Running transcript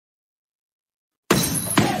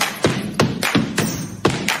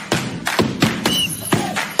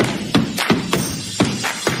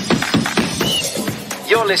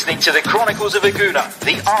You're listening to the Chronicles of Aguna,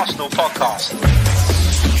 the Arsenal podcast.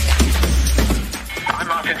 I'm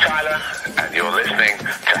Martin Tyler, and you're listening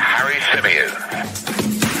to Harry Symeou.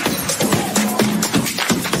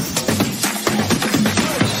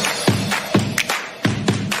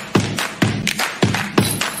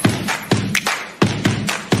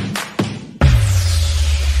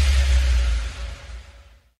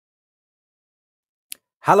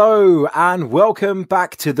 Hello and welcome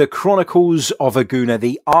back to the Chronicles of Aguna,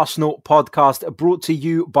 the Arsenal podcast brought to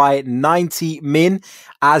you by 90 Min.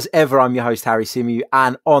 As ever, I'm your host, Harry Symeou,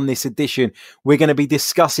 and on this edition, we're going to be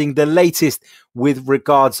discussing the latest with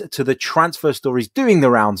regards to the transfer stories doing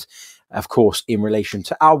the rounds, of course, in relation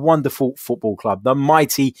to our wonderful football club, the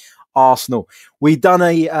mighty Arsenal. We've done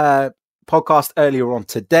a podcast earlier on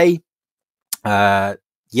today,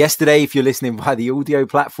 yesterday, if you're listening via the audio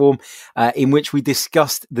platform, in which we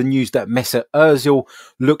discussed the news that Mesut Ozil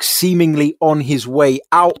looks seemingly on his way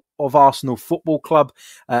out of Arsenal Football Club.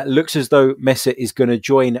 Looks as though Mesut is going to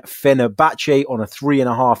join Fenerbahce on a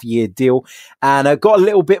 3.5-year deal. And I got a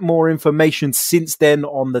little bit more information since then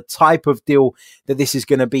on the type of deal that this is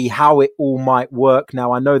going to be, how it all might work.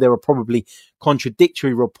 Now, I know there are probably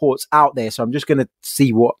contradictory reports out there, so I'm just going to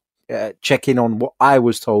see check in on what I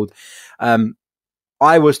was told.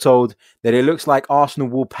 I was told that it looks like Arsenal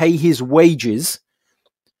will pay his wages,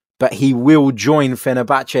 but he will join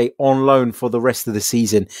Fenerbahce on loan for the rest of the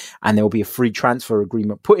season, and there will be a free transfer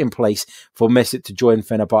agreement put in place for Mesut to join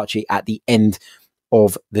Fenerbahce at the end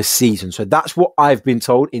of the season. So that's what I've been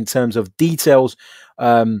told in terms of details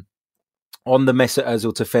on the Mesut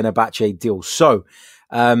Ozil to Fenerbahce deal. So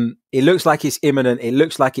it looks like it's imminent. It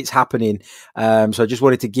looks like it's happening. So I just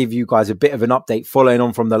wanted to give you guys a bit of an update following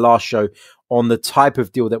on from the last show on the type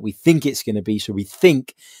of deal that we think it's going to be. So we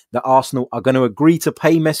think that Arsenal are going to agree to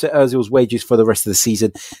pay Mesut Ozil's wages for the rest of the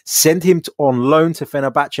season, send him on loan to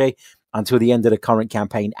Fenerbahce until the end of the current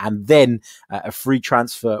campaign, and then a free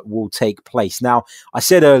transfer will take place. Now, I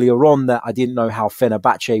said earlier on that I didn't know how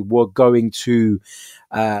Fenerbahce were going to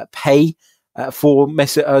pay for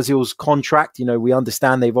Mesut Ozil's contract. You know, we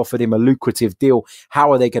understand they've offered him a lucrative deal.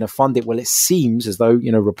 How are they going to fund it? Well, it seems as though,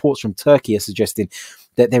 you know, reports from Turkey are suggesting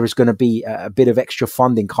that there is going to be a bit of extra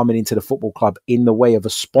funding coming into the football club in the way of a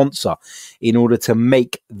sponsor in order to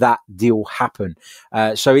make that deal happen.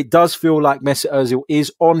 So it does feel like Mesut Ozil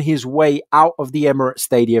is on his way out of the Emirates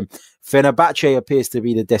Stadium. Fenerbahce appears to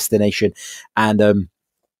be the destination. And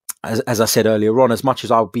as I said earlier on, as much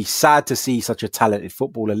as I'll be sad to see such a talented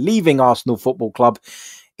footballer leaving Arsenal Football Club,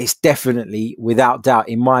 it's definitely, without doubt,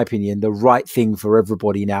 in my opinion, the right thing for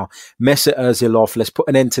everybody now. Mesut Ozil off. Let's put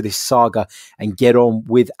an end to this saga and get on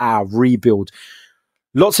with our rebuild.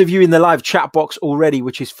 Lots of you in the live chat box already,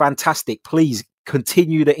 which is fantastic. Please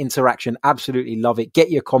continue the interaction. Absolutely love it. Get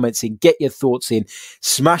your comments in. Get your thoughts in.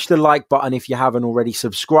 Smash the like button if you haven't already.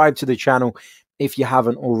 Subscribe to the channel if you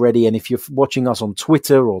haven't already. And if you're watching us on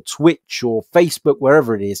Twitter or Twitch or Facebook,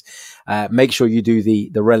 wherever it is, make sure you do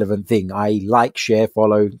the relevant thing. I like, share,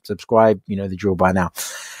 follow, subscribe. You know the drill by now.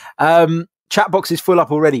 Chat box is full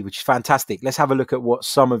up already, which is fantastic. Let's have a look at what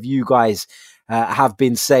some of you guys have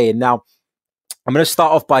been saying. Now, I'm going to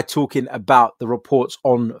start off by talking about the reports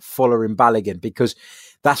on following Balogun, because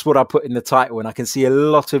that's what I put in the title, and I can see a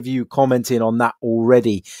lot of you commenting on that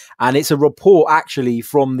already. And it's a report actually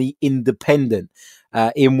from The Independent,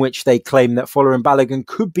 in which they claim that following Balogun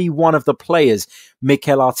could be one of the players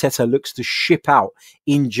Mikel Arteta looks to ship out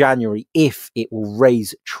in January if it will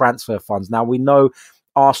raise transfer funds. Now, we know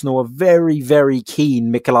Arsenal are very, very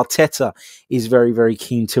keen. Mikel Arteta is very, very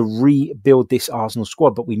keen to rebuild this Arsenal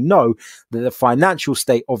squad. But we know that the financial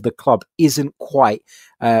state of the club isn't quite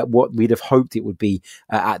what we'd have hoped it would be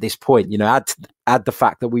at this point. You know, add the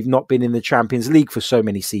fact that we've not been in the Champions League for so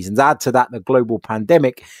many seasons. Add to that the global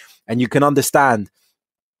pandemic, and you can understand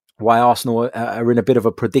why Arsenal are in a bit of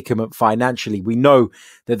a predicament financially. We know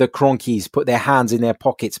that the Kroenkes put their hands in their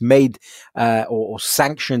pockets, made or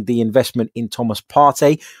sanctioned the investment in Thomas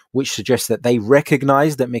Partey, which suggests that they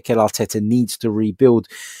recognise that Mikel Arteta needs to rebuild.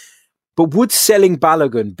 But would selling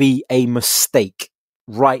Balogun be a mistake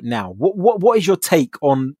right now? What is your take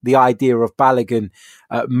on the idea of Balogun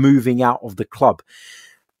moving out of the club?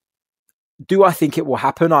 Do I think it will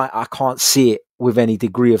happen? I can't see it with any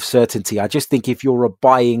degree of certainty. I just think if you're a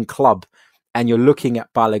buying club and you're looking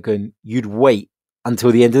at Balogun, you'd wait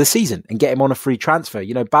until the end of the season and get him on a free transfer.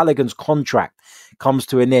 You know, Balogun's contract comes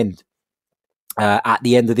to an end at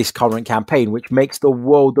the end of this current campaign, which makes the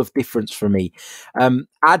world of difference for me.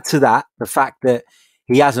 Add to that the fact that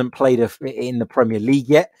he hasn't played in the Premier League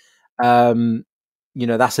yet. You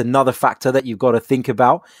know, that's another factor that you've got to think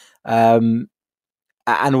about.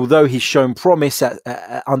 And although he's shown promise at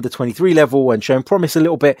under 23 level and shown promise a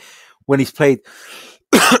little bit when he's played,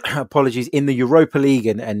 apologies, in the Europa League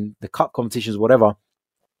and the cup competitions, whatever,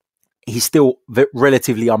 he's still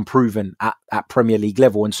relatively unproven at Premier League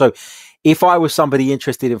level. And so if I was somebody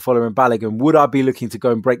interested in following Balogun, would I be looking to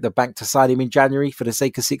go and break the bank to sign him in January for the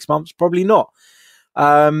sake of 6 months? Probably not.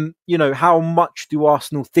 How much do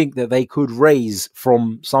Arsenal think that they could raise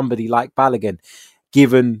from somebody like Balogun,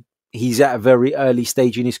 given he's at a very early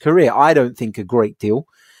stage in his career? I don't think a great deal.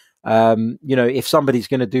 If somebody's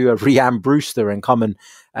going to do a Rhian Brewster and come and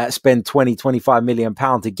spend 20-25 million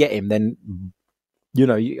pounds to get him, then,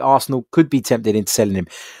 Arsenal could be tempted into selling him.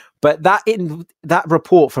 But that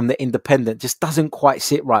report from the Independent just doesn't quite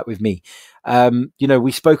sit right with me.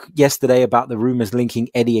 We spoke yesterday about the rumours linking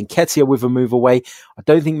Eddie Nketiah with a move away. I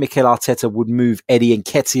don't think Mikel Arteta would move Eddie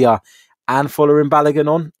Nketiah and Folarin Balogun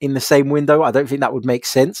on in the same window. I don't think that would make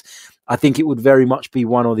sense. I think it would very much be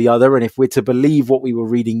one or the other. And if we're to believe what we were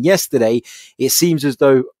reading yesterday, it seems as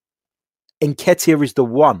though Nketiah is the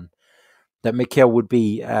one that Mikel would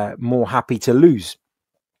be more happy to lose.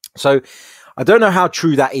 So I don't know how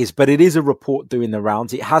true that is, but it is a report doing the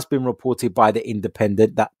rounds. It has been reported by the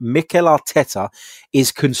Independent that Mikel Arteta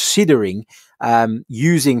is considering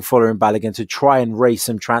using Folarin Balogun to try and raise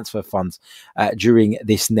some transfer funds during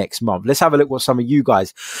this next month. Let's have a look what some of you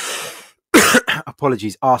guys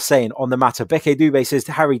apologies are saying on the matter. Beke Dube says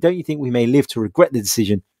to Harry, don't you think we may live to regret the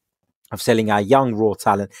decision of selling our young raw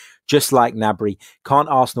talent, just like Gnabry? Can't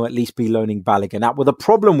Arsenal at least be loaning Balogun out? Well, the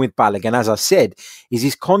problem with Balogun, as I said, is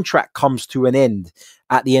his contract comes to an end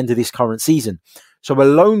at the end of this current season. So a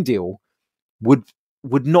loan deal would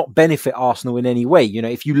not benefit Arsenal in any way.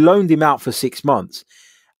 If you loaned him out for 6 months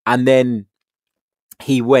and then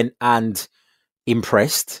he went and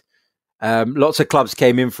impressed, lots of clubs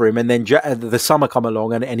came in for him, and then the summer come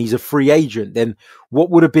along and he's a free agent, then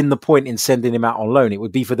what would have been the point in sending him out on loan? It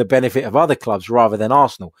would be for the benefit of other clubs rather than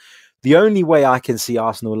Arsenal. The only way I can see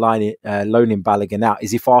Arsenal loaning Balogun out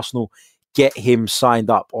is if Arsenal get him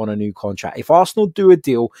signed up on a new contract. If Arsenal do a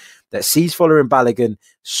deal that sees Folarin Balogun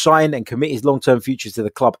sign and commit his long-term future to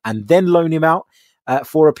the club and then loan him out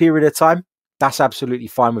for a period of time, that's absolutely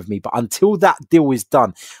fine with me. But until that deal is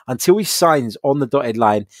done, until he signs on the dotted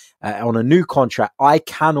line on a new contract, I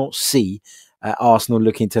cannot see Arsenal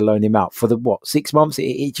looking to loan him out for 6 months.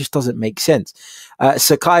 It just doesn't make sense.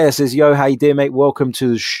 Sakaya says, yo, how you doing, mate? Welcome to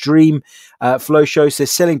the stream. Flo Show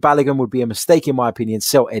says, selling Balogun would be a mistake in my opinion.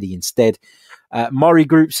 Sell Eddie instead. Murray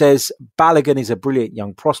Group says, Balogun is a brilliant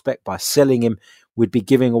young prospect. By selling him, we'd be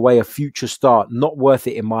giving away a future star. Not worth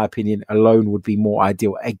it in my opinion. A loan would be more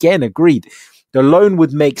ideal. Again, agreed. The loan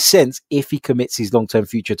would make sense if he commits his long-term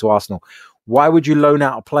future to Arsenal. Why would you loan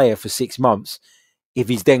out a player for 6 months if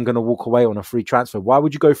he's then going to walk away on a free transfer? Why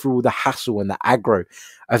would you go through all the hassle and the aggro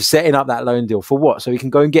of setting up that loan deal? For what? So he can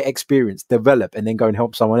go and get experience, develop, and then go and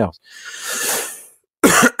help someone else.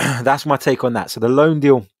 That's my take on that. So the loan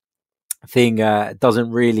deal thing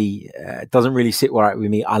doesn't really sit right with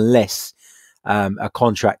me unless a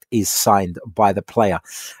contract is signed by the player.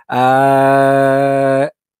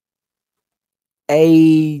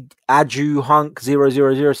 Aju Hunk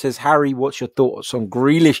 000 says, Harry, what's your thoughts on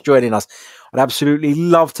Grealish joining us? I'd absolutely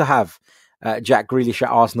love to have Jack Grealish at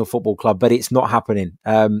Arsenal Football Club, but it's not happening.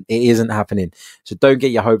 It isn't happening. So don't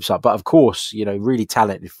get your hopes up. But of course, really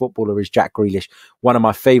talented footballer is Jack Grealish, one of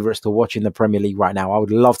my favourites to watch in the Premier League right now. I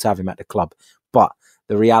would love to have him at the club, but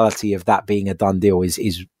the reality of that being a done deal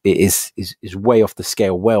is way off the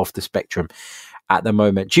scale, way off the spectrum at the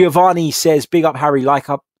moment. Giovanni says, big up Harry, like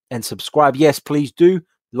up and subscribe. Yes, please do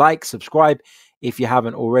like, subscribe if you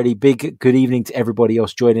haven't already. Big good evening to everybody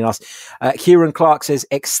else joining us. Kieran Clark says,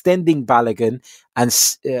 extending Balogun's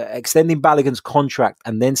contract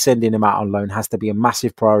and then sending him out on loan has to be a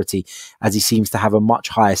massive priority, as he seems to have a much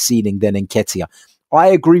higher ceiling than Nketiah. I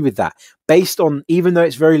agree with that. Even though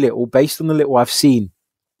it's very little, based on the little I've seen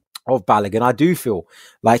of Balogun, I do feel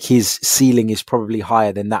like his ceiling is probably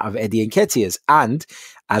higher than that of Eddie Nketiah's. And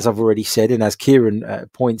as I've already said, and as Kieran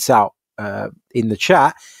points out in the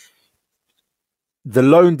chat, the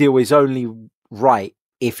loan deal is only right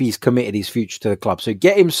if he's committed his future to the club. So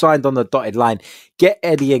get him signed on the dotted line, get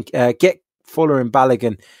Folarin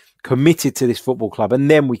Balogun committed to this football club, and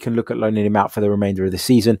then we can look at loaning him out for the remainder of the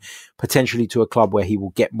season, potentially to a club where he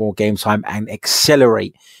will get more game time and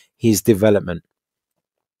accelerate his development.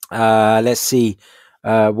 Let's see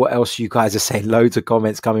what else you guys are saying. Loads of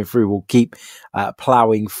comments coming through. We'll keep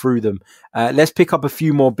ploughing through them. Let's pick up a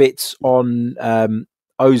few more bits on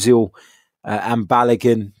Ozil and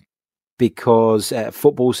Balogun, because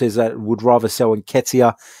football says that would rather sell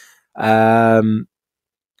Nketiah.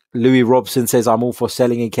 Louis Robson says, I'm all for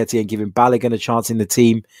selling Nketiah and giving Balogun a chance in the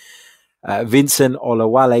team. Vincent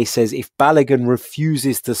Olawale says, if Balogun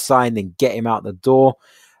refuses to sign, then get him out the door.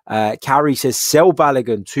 Carrie says, sell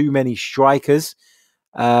Balogun, too many strikers.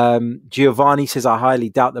 Giovanni says, I highly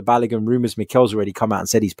doubt the Balogun rumours. Mikel's already come out and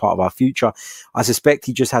said he's part of our future. I suspect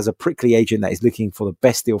he just has a prickly agent that is looking for the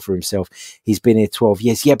best deal for himself. He's been here 12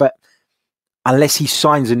 years. Yeah, but unless he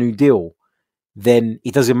signs a new deal, then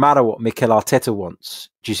it doesn't matter what Mikel Arteta wants.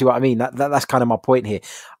 Do you see what I mean? That's kind of my point here.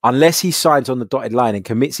 Unless he signs on the dotted line and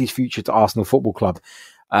commits his future to Arsenal Football Club,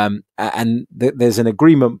 there's an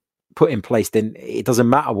agreement put in place, then it doesn't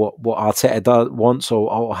matter what Arteta wants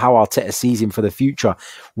or how Arteta sees him for the future.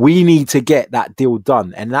 We need to get that deal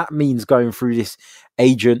done. And that means going through this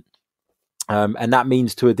agent. And that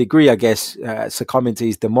means to a degree, I guess, succumbing to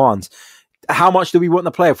his demands. How much do we want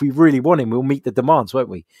the player? If we really want him, we'll meet the demands, won't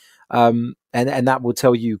we? And that will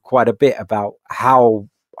tell you quite a bit about how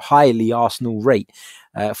highly Arsenal rate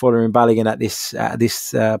following Balogun at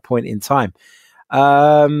this point in time.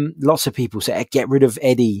 Lots of people say, get rid of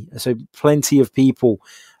Eddie. So plenty of people,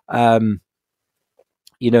 making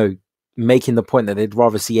the point that they'd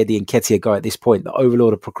rather see Eddie and Nketiah go at this point, the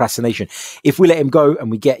overlord of procrastination. If we let him go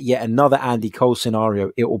and we get yet another Andy Cole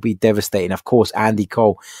scenario, it will be devastating. Of course, Andy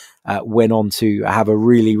Cole went on to have a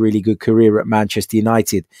really, really good career at Manchester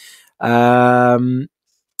United.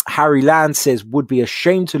 Harry Land says, would be a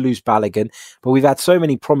shame to lose Balogun, but we've had so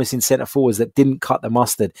many promising centre forwards that didn't cut the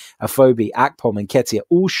mustard. Afobe, Akpom and Nketiah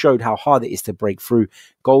all showed how hard it is to break through.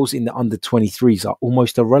 Goals in the under 23s are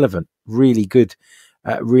almost irrelevant. Really good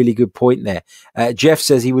point there. Jeff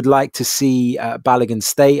says he would like to see Balogun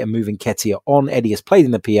stay and move Nketiah on. Eddie has played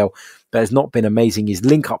in the PL, but has not been amazing. His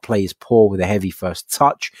link-up play is poor with a heavy first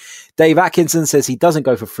touch. Dave Atkinson says he doesn't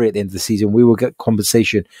go for free at the end of the season. We will get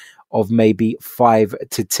compensation of maybe £5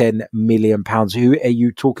 to £10 million. Who are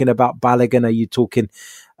you talking about, Balogun? Are you talking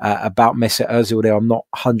about Mesut Ozil there? I'm not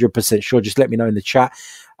 100% sure. Just let me know in the chat.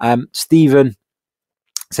 Stephen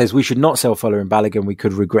says we should not sell following Balogun. We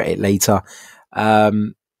could regret it later.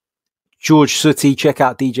 George Sooty, check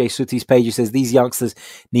out DJ Sooty's page. He says these youngsters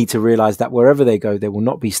need to realise that wherever they go, they will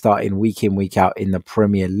not be starting week in, week out in the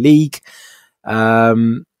Premier League.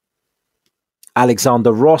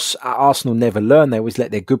 Alexander Ross, at Arsenal never learn. They always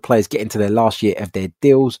let their good players get into their last year of their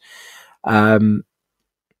deals. So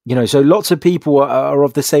lots of people are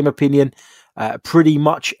of the same opinion. Pretty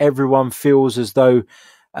much everyone feels as though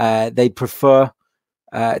they'd prefer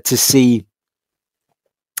to see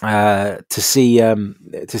Eddie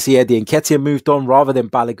Nketiah moved on rather than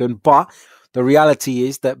Balogun. But the reality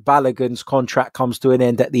is that Balogun's contract comes to an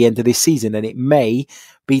end at the end of this season, and it may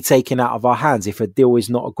be taken out of our hands if a deal is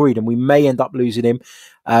not agreed, and we may end up losing him.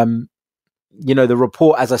 The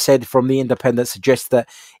report, as I said, from the Independent suggests that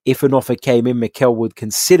if an offer came in, Mikel would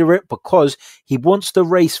consider it because he wants to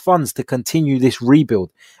raise funds to continue this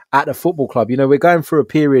rebuild at the football club. We're going through a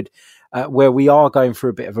period where we are going through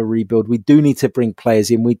a bit of a rebuild. We do need to bring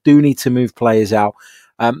players in. We do need to move players out.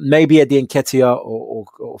 Maybe Eddie Nketiah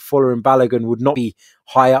or following Balogun would not be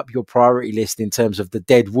high up your priority list in terms of the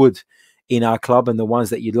dead wood in our club and the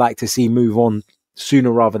ones that you'd like to see move on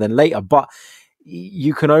sooner rather than later. But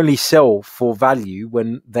you can only sell for value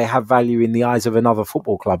when they have value in the eyes of another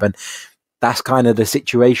football club. And that's kind of the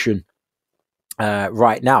situation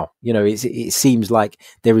right now. It seems like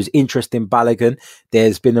there is interest in Balogun.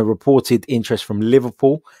 There's been a reported interest from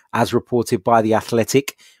Liverpool, as reported by The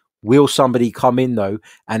Athletic. Will somebody come in, though,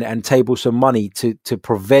 and table some money to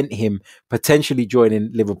prevent him potentially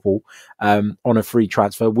joining Liverpool on a free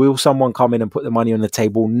transfer? Will someone come in and put the money on the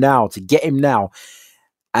table now to get him now?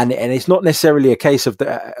 And it's not necessarily a case of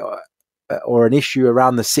or an issue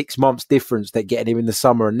around the 6 months difference that getting him in the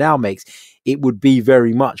summer and now makes. It would be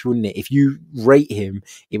very much, wouldn't it? If you rate him,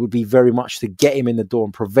 it would be very much to get him in the door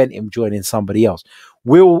and prevent him joining somebody else.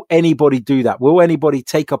 Will anybody do that? Will anybody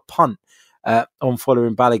take a punt on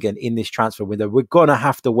following Balogun in this transfer window? We're going to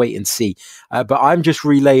have to wait and see. But I'm just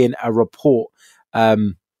relaying a report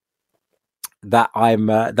that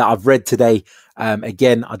I've read today.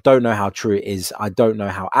 Again, I don't know how true it is. I don't know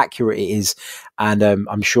how accurate it is. And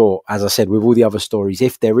I'm sure, as I said, with all the other stories,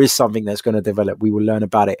 if there is something that's going to develop, we will learn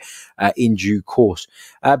about it in due course.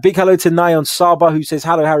 Big hello to Nayon Saba, who says,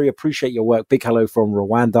 hello, Harry, appreciate your work. Big hello from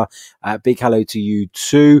Rwanda. Big hello to you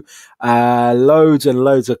too. Loads and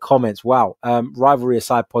loads of comments. Wow. Rivalry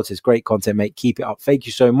aside, Pod says, great content, mate. Keep it up. Thank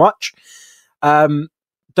you so much.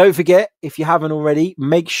 Don't forget, if you haven't already,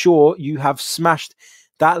 make sure you have smashed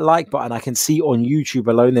that like button. I can see on YouTube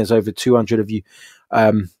alone, there's over 200 of you.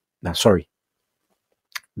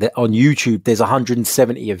 on YouTube, there's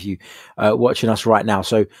 170 of you watching us right now.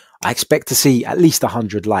 So I expect to see at least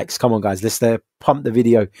 100 likes. Come on, guys. Let's pump the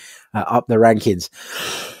video up the rankings.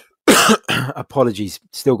 Apologies.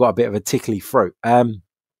 Still got a bit of a tickly throat.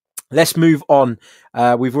 Let's move on.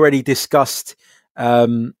 We've already discussed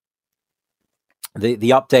the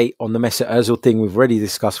update on the Mesut Ozil thing. We've already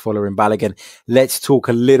discussed following Balogun. Let's talk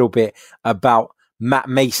a little bit about Matt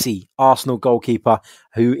Macey, Arsenal goalkeeper,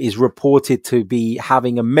 who is reported to be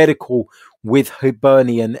having a medical with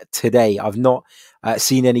Hibernian today. I've not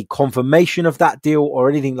seen any confirmation of that deal or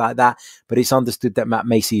anything like that, but it's understood that Matt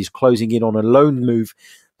Macey is closing in on a loan move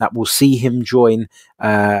that will see him join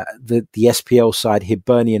the SPL side,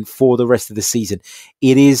 Hibernian, for the rest of the season.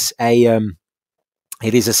 It is a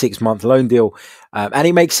 6-month loan deal. And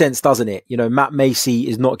it makes sense, doesn't it? You know, Matt Macey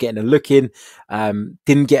is not getting a look in,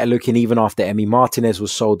 didn't get a look in even after Emi Martinez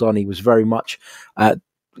was sold on. He was very much,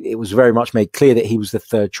 it was very much made clear that he was the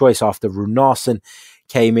third choice after Runarsson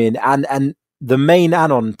came in. And the main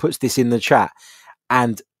Anon puts this in the chat.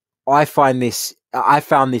 And I found this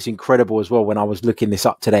incredible as well when I was looking this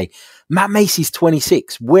up today. Matt Macey's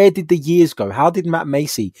 26. Where did the years go? How did Matt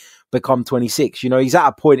Macey become 26? You know, he's at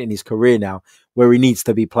a point in his career now where he needs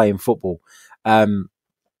to be playing football. And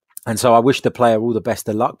so I wish the player all the best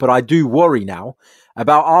of luck. But I do worry now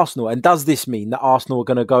about Arsenal. And does this mean that Arsenal are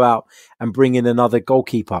going to go out and bring in another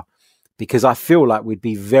goalkeeper? Because I feel like we'd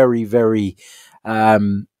be very, very...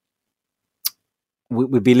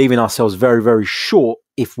 we'd be leaving ourselves very, very short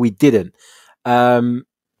if we didn't. And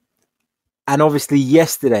obviously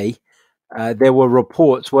yesterday, there were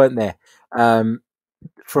reports, weren't there,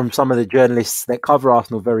 from some of the journalists that cover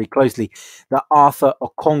Arsenal very closely, that Arthur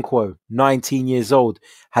Okonkwo, 19 years old,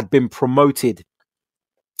 had been promoted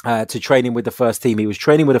to training with the first team. He was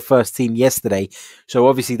training with the first team yesterday. So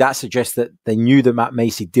obviously that suggests that they knew the Matt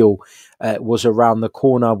Macey deal was around the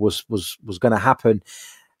corner, was going to happen.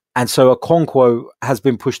 And so Okonkwo has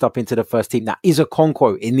been pushed up into the first team. Now, is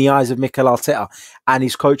Okonkwo, in the eyes of Mikel Arteta and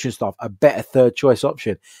his coaching staff, a better third choice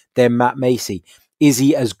option than Matt Macey? Is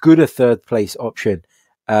he as good a third place option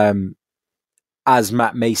as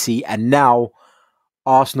Matt Macey? And now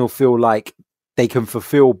Arsenal feel like they can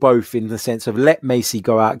fulfill both, in the sense of let Macey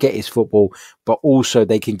go out, get his football, but also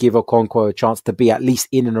they can give Okonkwo a chance to be at least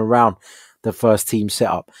in and around the first team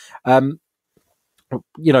setup.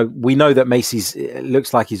 You know, we know that Macey's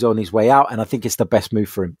looks like he's on his way out, and I think it's the best move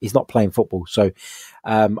for him. He's not playing football. So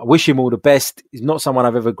I wish him all the best. He's not someone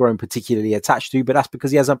I've ever grown particularly attached to, but that's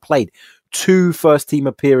because he hasn't played 2 first team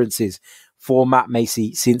appearances for Matt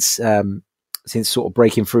Macey since sort of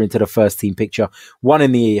breaking through into the first team picture. 1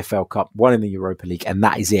 in the EFL Cup, 1 in the Europa League, and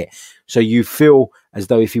that is it. So you feel as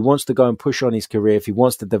though if he wants to go and push on his career, if he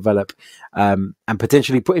wants to develop and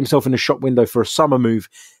potentially put himself in a shop window for a summer move,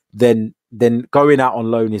 then going out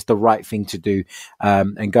on loan is the right thing to do.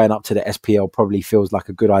 And going up to the SPL probably feels like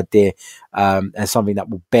a good idea and something that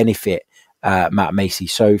will benefit Matt Macey.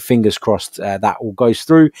 So fingers crossed that all goes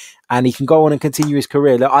through and he can go on and continue his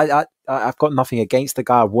career. Look, I've got nothing against the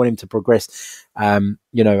guy. I want him to progress.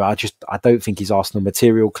 You know, I don't think he's Arsenal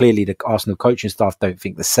material. Clearly the Arsenal coaching staff don't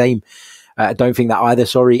think the same. Don't think that either,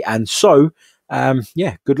 sorry. And so,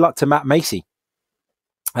 good luck to Matt Macey.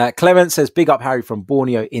 Clement says, big up Harry from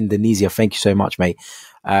Borneo, Indonesia. Thank you so much, mate.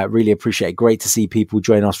 Really appreciate it. Great to see people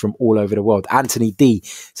join us from all over the world. Anthony D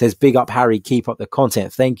says, big up Harry. Keep up the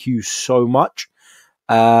content. Thank you so much.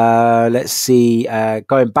 Let's see.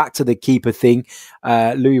 Going back to the keeper thing,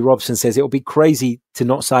 Louis Robson says, it'll be crazy to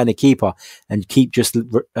not sign a keeper and keep just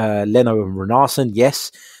Leno and Runarsson. Yes,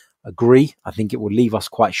 agree. I think it will leave us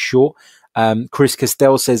quite short. Chris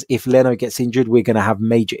Castell says, if Leno gets injured, we're going to have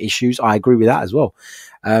major issues. I agree with that as well.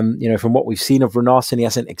 You know, from what we've seen of Runarsson, he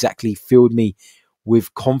hasn't exactly filled me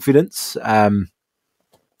with confidence,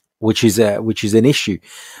 which is an issue.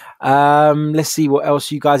 Let's see what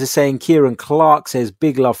else you guys are saying. Kieran Clark says,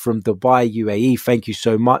 big love from Dubai, UAE. Thank you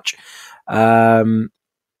so much.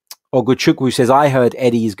 Oguchukwu says, I heard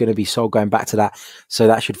Eddie is going to be sold, going back to that. So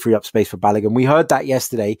that should free up space for Balogun. We heard that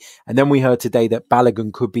yesterday. And then we heard today that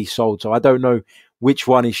Balogun could be sold. So I don't know which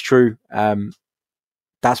one is true.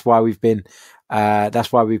 That's why we've been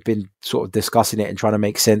sort of discussing it and trying to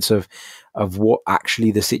make sense of what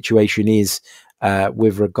actually the situation is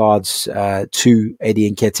with regards to Eddie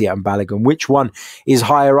Nketiah and Balogun. Which one is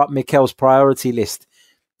higher up Mikel's priority list?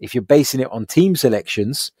 If you're basing it on team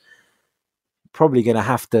selections, probably going to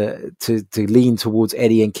have to lean towards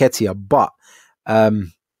Eddie Nketiah, but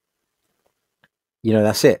you know,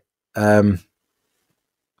 that's it.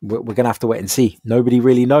 we're going to have to wait and see. Nobody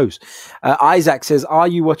really knows. Isaac says, are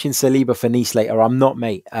you watching Saliba for Nice later? I'm not,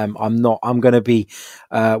 mate. I'm not. I'm going to be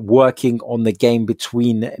working on the game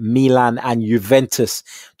between Milan and Juventus.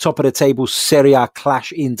 Top of the table, Serie A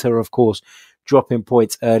clash. Inter, of course, dropping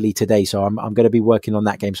points early today. So I'm going to be working on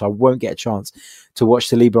that game. So I won't get a chance to watch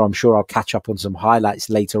Saliba. I'm sure I'll catch up on some highlights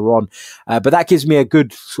later on. But that gives me a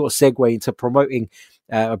good sort of segue into promoting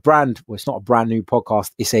a brand. Well, it's not a brand new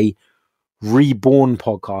podcast. It's a reborn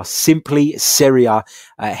podcast, Simply Serie A.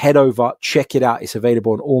 Head over, check it out. It's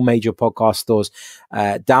available on all major podcast stores.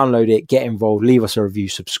 Download it, get involved, leave us a review,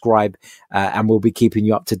 subscribe, and we'll be keeping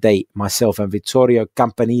you up to date. Myself and Vittorio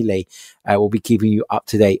Campanile will be keeping you up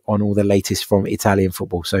to date on all the latest from Italian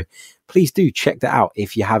football. So please do check that out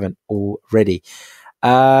if you haven't already.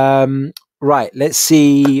 Right, let's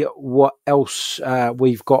see what else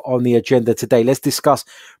we've got on the agenda today. Let's discuss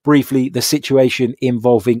briefly the situation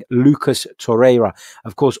involving Lucas Torreira,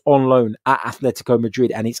 of course, on loan at Atletico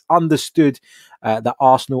Madrid. And it's understood that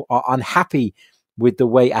Arsenal are unhappy with the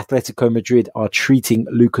way Atletico Madrid are treating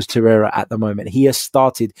Lucas Torreira at the moment. He has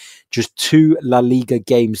started just 2 La Liga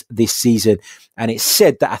games this season, and it's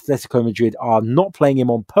said that Atletico Madrid are not playing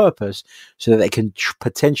him on purpose so that they can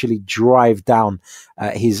potentially drive down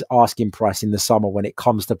his asking price in the summer when it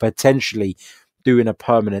comes to potentially doing a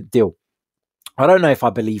permanent deal. I don't know if I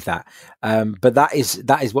believe that, but that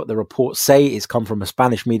is what the reports say. It's come from a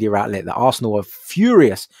Spanish media outlet that Arsenal are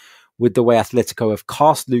furious with the way Atletico have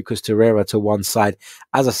cast Lucas Torreira to one side.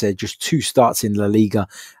 As I said, just 2 starts in La Liga,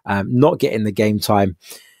 not getting the game time.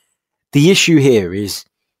 The issue here is,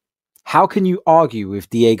 how can you argue with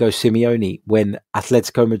Diego Simeone when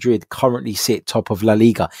Atletico Madrid currently sit top of La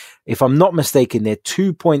Liga? If I'm not mistaken, they're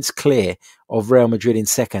 2 points clear of Real Madrid in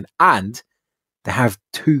second, and they have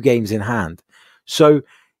 2 games in hand. So,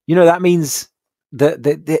 that means that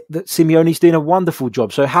Simeone's doing a wonderful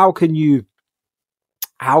job. So how can you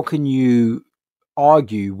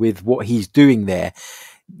argue with what he's doing there?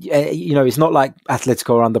 It's not like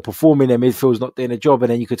Atletico are underperforming, their midfield's not doing a job,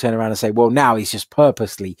 and then you could turn around and say, well, now he's just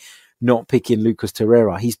purposely not picking Lucas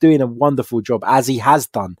Torreira. He's doing a wonderful job, as he has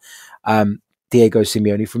done, Diego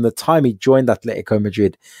Simeone, from the time he joined Atletico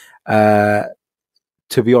Madrid,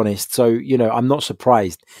 to be honest. So, I'm not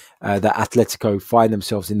surprised that Atletico find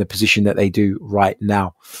themselves in the position that they do right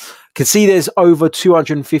now. Can see there's over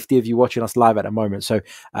 250 of you watching us live at the moment. So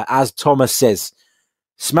as Thomas says,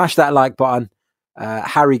 smash that like button.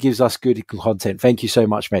 Harry gives us good content. Thank you so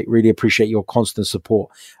much, mate. Really appreciate your constant support.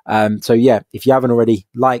 So yeah, if you haven't already,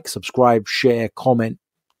 like, subscribe, share, comment,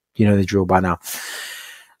 you know the drill by now.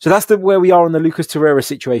 So that's where we are on the Lucas Torreira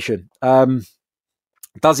situation.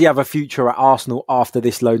 Does he have a future at Arsenal after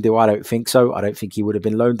this loan deal? I don't think so. I don't think he would have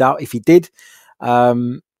been loaned out if he did.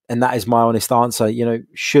 And that is my honest answer.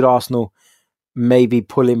 Should Arsenal maybe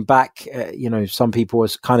pull him back? Some people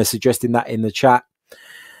was kind of suggesting that in the chat.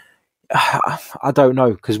 I don't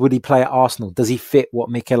know, because would he play at Arsenal? Does he fit what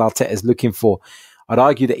Mikel Arteta is looking for? I'd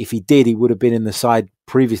argue that if he did, he would have been in the side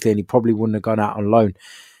previously and he probably wouldn't have gone out on loan.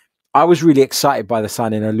 I was really excited by the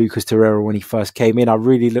signing of Lucas Torreira when he first came in. I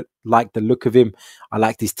really liked the look of him. I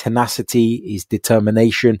liked his tenacity, his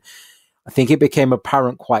determination. I think it became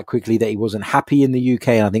apparent quite quickly that he wasn't happy in the UK,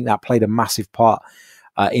 and I think that played a massive part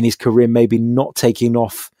in his career, maybe not taking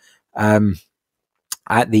off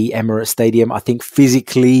at the Emirates Stadium. I think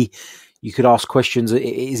physically, you could ask questions.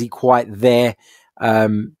 Is he quite there?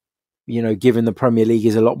 Given the Premier League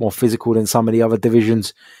is a lot more physical than some of the other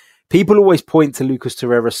divisions. People always point to Lucas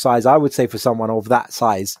Torreira's size. I would say for someone of that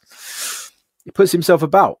size, he puts himself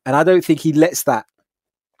about, and I don't think he lets that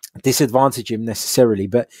disadvantage him necessarily,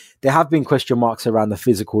 but there have been question marks around the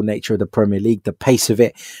physical nature of the Premier League, the pace of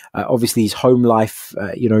it. Obviously, his home life,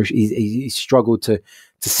 he struggled to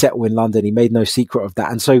settle in London. He made no secret of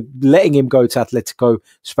that. And so letting him go to Atletico,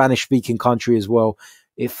 Spanish-speaking country as well,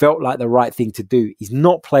 it felt like the right thing to do. He's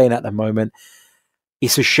not playing at the moment.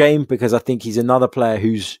 It's a shame, because I think he's another player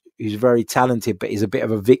who's very talented, but is a bit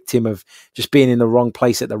of a victim of just being in the wrong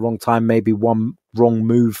place at the wrong time, maybe one wrong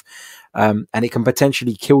move. And it can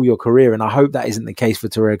potentially kill your career. And I hope that isn't the case for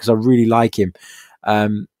Torreira, because I really like him.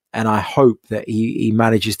 And I hope that he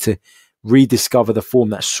manages to rediscover the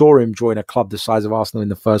form that saw him join a club the size of Arsenal in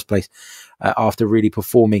the first place, after really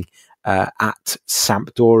performing at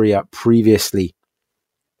Sampdoria previously.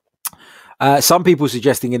 Some people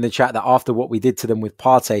suggesting in the chat that after what we did to them with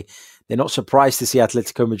Partey, they're not surprised to see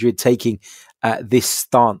Atletico Madrid taking this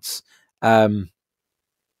stance. Maybe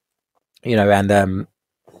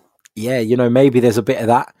there's a bit of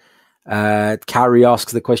that. Carrie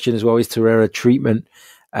asks the question as well, is Torreira treatment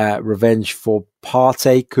revenge for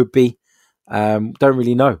Partey? Could be. Don't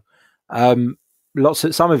really know.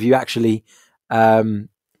 some of you actually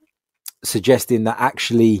suggesting that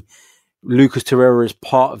actually Lucas Torreira is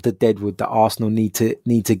part of the deadwood that Arsenal need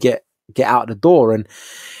to get out the door. And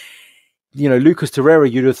Lucas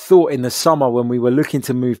Torreira, you'd have thought in the summer when we were looking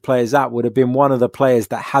to move players out, would have been one of the players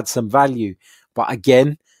that had some value. But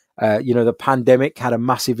again, the pandemic had a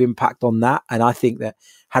massive impact on that. And I think that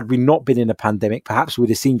had we not been in a pandemic, perhaps we'd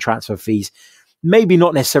have seen transfer fees, maybe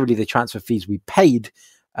not necessarily the transfer fees we paid,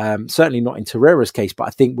 certainly not in Torreira's case, but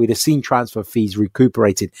I think we'd have seen transfer fees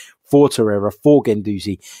recuperated for Torreira, for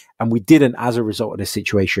Guendouzi, and we didn't as a result of the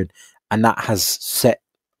situation. And that has set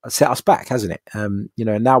us back, hasn't it? And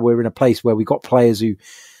now we're in a place where we got players who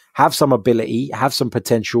have some ability, have some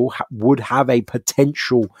potential, would have a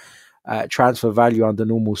potential transfer value under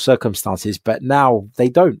normal circumstances, but now they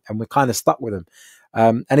don't, and we're kind of stuck with them.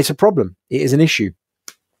 And it's a problem. It is an issue.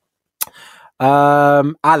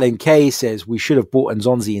 Alan Kay says we should have bought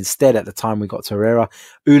Nzonzi instead at the time we got Torreira.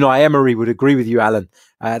 Unai Emery would agree with you, Alan.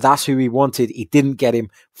 That's who he wanted. He didn't get him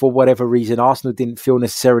for whatever reason. Arsenal didn't feel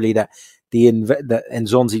necessarily that that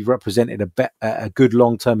Nzonzi represented a good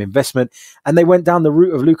long-term investment, and they went down the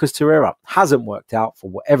route of Lucas Torreira. Hasn't worked out for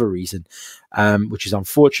whatever reason, which is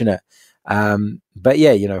unfortunate. But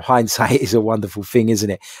yeah, hindsight is a wonderful thing, isn't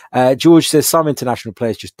it? George says some international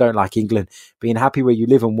players just don't like England. Being happy where you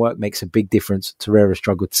live and work makes a big difference. Torreira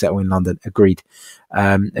struggled to settle in London. Agreed.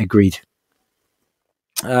 This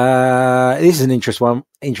is an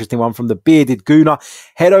interesting one from the Bearded Gooner.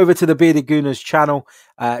 Head over to the Bearded Gooner's channel,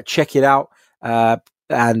 check it out,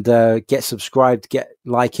 and get subscribed, get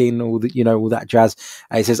liking, all that jazz.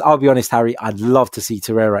 He says, I'll be honest, Harry, I'd love to see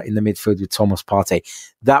Torreira in the midfield with Thomas Partey.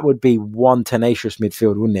 That would be one tenacious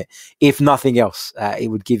midfield, wouldn't it? If nothing else,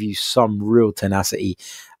 it would give you some real tenacity.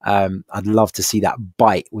 I'd love to see that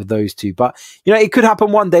bite with those two, but it could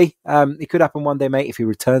happen one day. It could happen one day, mate. If he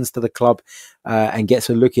returns to the club and gets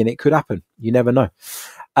a look in, it could happen. You never know.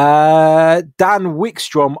 Dan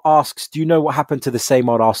Wickstrom asks, do you know what happened to the Same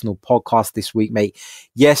Old Arsenal podcast this week, mate?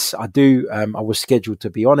 Yes, I do. I was scheduled to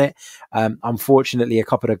be on it. Unfortunately, a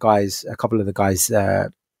couple of the guys,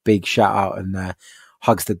 big shout out and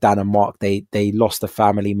hugs to Dan and Mark. They lost a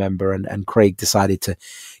family member, and Craig decided to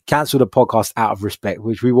cancel the podcast out of respect,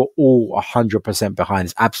 which we were all 100% behind.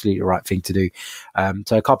 It's absolutely the right thing to do.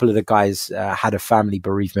 So a couple of the guys had a family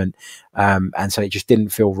bereavement, and so it just didn't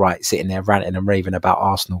feel right sitting there ranting and raving about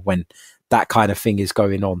Arsenal when that kind of thing is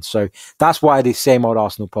going on. So that's why this Same Old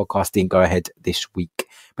Arsenal podcast didn't go ahead this week,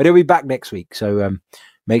 but it'll be back next week. So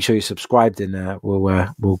make sure you're subscribed, and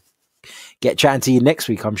we'll get chatting to you next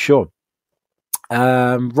week, I'm sure.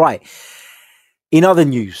 Right. In other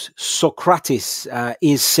news, Sokratis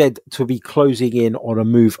is said to be closing in on a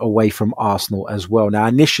move away from Arsenal as well. Now,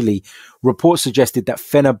 initially, reports suggested that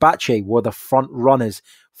Fenerbahce were the front runners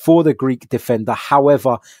for the Greek defender.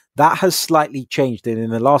 However, that has slightly changed. And in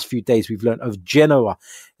the last few days, we've learned of Genoa's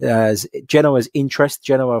interest.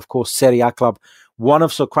 Genoa, of course, Serie A club, one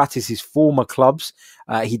of Sokratis' former clubs.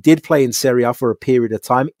 He did play in Serie A for a period of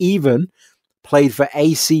time, even played for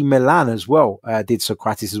AC Milan as well, did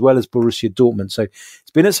Sokratis, as well as Borussia Dortmund. So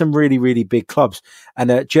it's been at some really, really big clubs.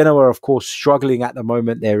 And Genoa, of course, struggling at the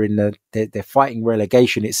moment. They're fighting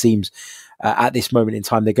relegation, it seems, at this moment in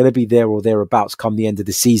time. They're going to be there or thereabouts come the end of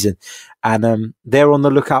the season. And they're on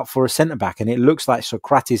the lookout for a centre-back. And it looks like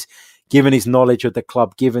Sokratis, given his knowledge of the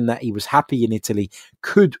club, given that he was happy in Italy,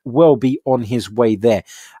 could well be on his way there.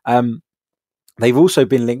 They've also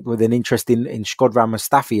been linked with an interest in Shkodran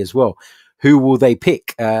Mustafi as well. Who will they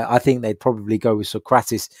pick? I think they'd probably go with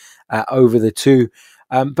Sokratis over the two.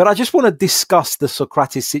 But I just want to discuss the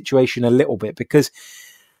Sokratis situation a little bit because,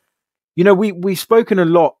 we've spoken a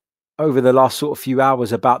lot over the last sort of few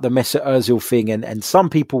hours about the Mesut Ozil thing. And some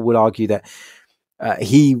people will argue that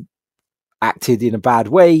he acted in a bad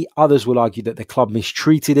way. Others will argue that the club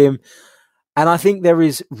mistreated him. And I think there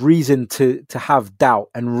is reason to have doubt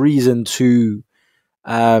and reason to...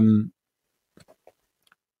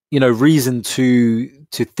 reason to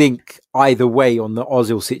think either way on the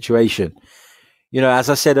Ozil situation. As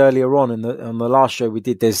I said earlier on the last show we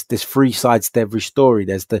did, there's three sides to every story.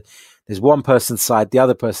 There's one person's side, the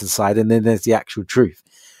other person's side, and then there's the actual truth.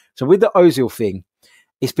 So with the Ozil thing,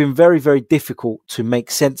 it's been very, very difficult to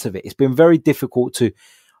make sense of it. It's been very difficult to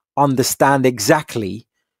understand exactly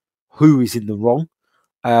who is in the wrong.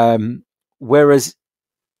 Whereas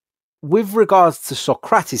with regards to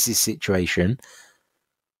Sokratis' situation,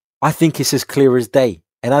 I think it's as clear as day.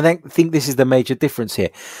 And I think this is the major difference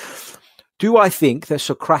here. Do I think that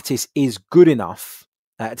Sokratis is good enough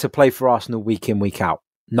to play for Arsenal week in, week out?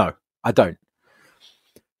 No, I don't.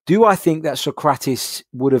 Do I think that Sokratis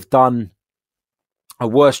would have done a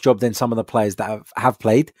worse job than some of the players that have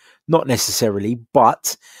played. Not necessarily,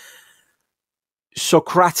 but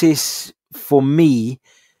Sokratis, for me,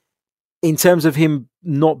 in terms of him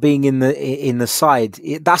not being in the side,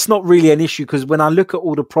 that's not really an issue, because when I look at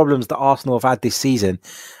all the problems that Arsenal have had this season,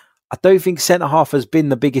 I don't think centre-half has been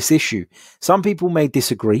the biggest issue. Some people may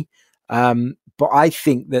disagree, but I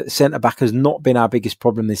think that centre-back has not been our biggest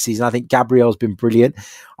problem this season. I think Gabriel's been brilliant.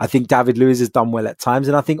 I think David Luiz has done well at times.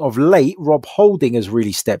 And I think of late, Rob Holding has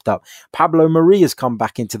really stepped up. Pablo Mari has come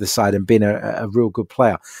back into the side and been a real good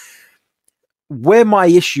player. Where my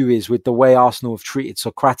issue is with the way Arsenal have treated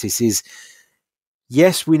Sokratis is,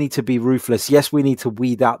 yes, we need to be ruthless. Yes, we need to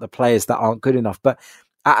weed out the players that aren't good enough. But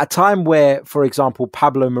at a time where, for example,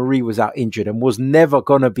 Pablo Mari was out injured and was never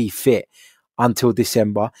going to be fit until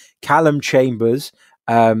December, Callum Chambers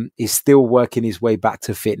is still working his way back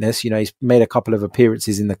to fitness. You know, he's made a couple of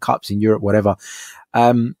appearances in the Cups in Europe, whatever.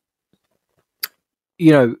 You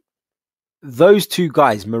know, those two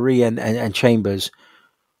guys, Mari and Chambers,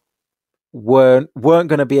 weren't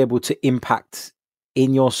going to be able to impact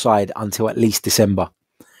in your side until at least December.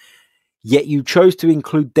 Yet you chose to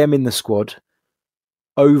include them in the squad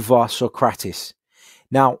over Sokratis.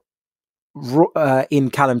 Now, in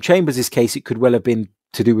Callum Chambers' case, it could well have been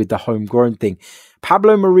to do with the homegrown thing.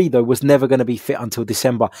 Pablo Mari, though, was never going to be fit until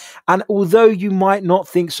December. And although you might not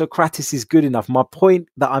think Sokratis is good enough, my point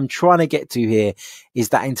that I'm trying to get to here is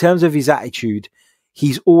that in terms of his attitude,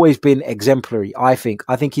 he's always been exemplary, I think.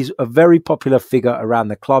 I think he's a very popular figure around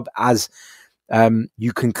the club, as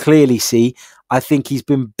you can clearly see. I think he's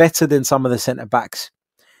been better than some of the centre-backs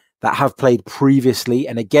that have played previously.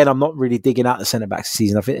 And again, I'm not really digging out the centre-backs this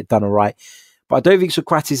season. I think they've done all right. But I don't think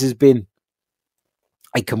Sokratis has been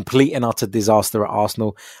a complete and utter disaster at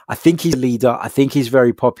Arsenal. I think he's a leader. I think he's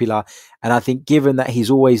very popular. And I think given that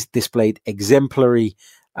he's always displayed exemplary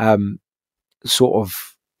sort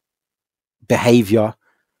of behaviour,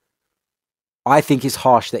 I think it's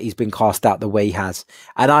harsh that he's been cast out the way he has.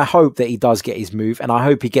 And I hope that he does get his move. And I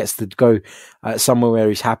hope he gets to go somewhere where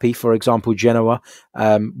he's happy. For example, Genoa,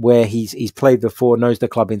 where he's played before, knows the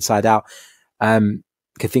club inside out. Can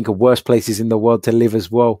think of worse places in the world to live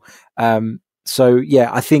as well. So,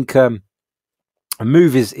 yeah, I think a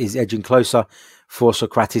move is edging closer for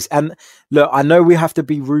Sokratis. And look, I know we have to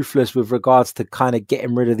be ruthless with regards to kind of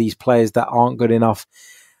getting rid of these players that aren't good enough.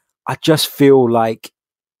 I just feel like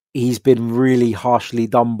he's been really harshly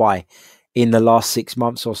done by in the last 6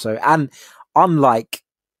 months or so. And unlike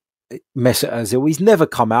Mesut Ozil, he's never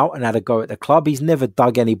come out and had a go at the club. He's never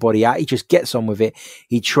dug anybody out. He just gets on with it.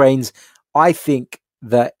 He trains. I think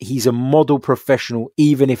that he's a model professional,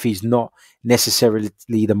 even if he's not necessarily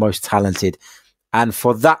the most talented. And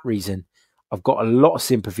for that reason, I've got a lot of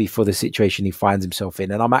sympathy for the situation he finds himself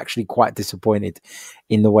in. And I'm actually quite disappointed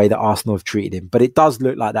in the way that Arsenal have treated him. But it does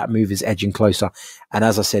look like that move is edging closer. And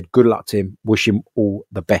as I said, good luck to him. Wish him all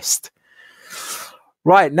the best.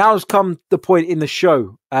 Right, now has come the point in the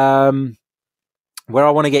show where I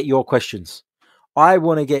want to get your questions. I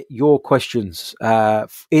want to get your questions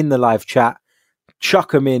in the live chat.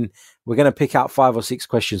 Chuck them in. We're going to pick out 5 or 6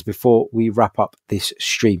 questions before we wrap up this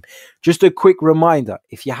stream. Just a quick reminder,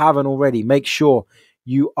 if you haven't already, make sure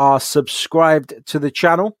you are subscribed to the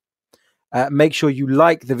channel. Make sure you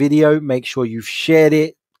like the video. Make sure you've shared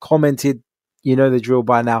it, commented. You know the drill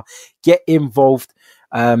by now. Get involved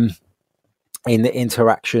in the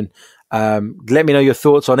interaction. Let me know your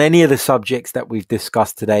thoughts on any of the subjects that we've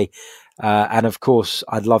discussed today. And of course,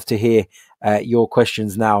 I'd love to hear your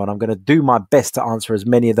questions now, and I'm going to do my best to answer as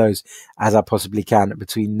many of those as I possibly can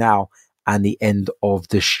between now and the end of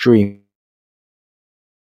the stream.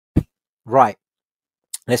 Right,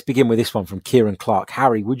 let's begin with this one from Kieran Clark.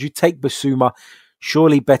 Harry, would you take Bissouma?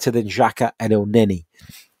 Surely better than Xhaka and Elneny.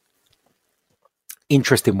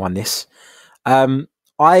 Interesting one, this.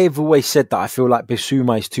 I've always said that I feel like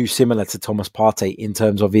Bissouma is too similar to Thomas Partey in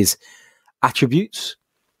terms of his attributes.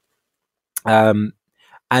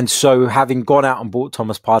 And so having gone out and bought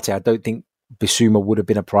Thomas Partey, I don't think Bissouma would have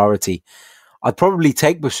been a priority. I'd probably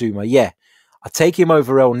take Bissouma, yeah. I'd take him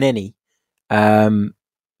over Elneny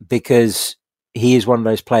because he is one of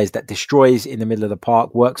those players that destroys in the middle of the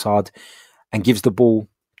park, works hard, and gives the ball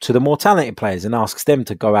to the more talented players and asks them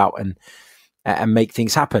to go out and make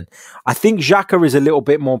things happen. I think Xhaka is a little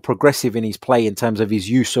bit more progressive in his play in terms of his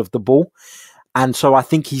use of the ball. And so I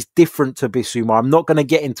think he's different to Bissouma. I'm not going to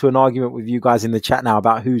get into an argument with you guys in the chat now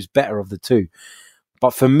about who's better of the two.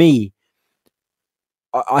 But for me,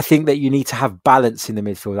 I think that you need to have balance in the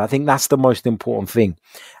midfield. I think that's the most important thing.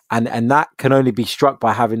 And that can only be struck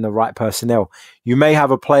by having the right personnel. You may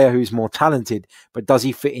have a player who's more talented, but does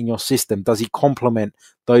he fit in your system? Does he complement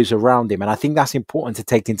those around him? And I think that's important to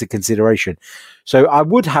take into consideration. So I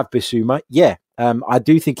would have Bissouma. Yeah, I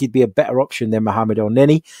do think he'd be a better option than Mohamed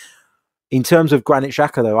El-Neni. In terms of Granit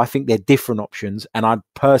Xhaka, though, I think they're different options. And I'd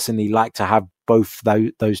personally like to have both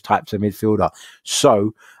those types of midfielder.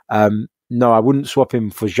 So, no, I wouldn't swap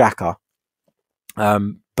him for Xhaka.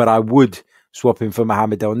 But I would swap him for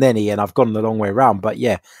Mohamed El-Neni, and I've gone the long way around. But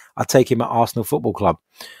yeah, I'll take him at Arsenal Football Club.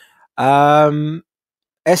 SLD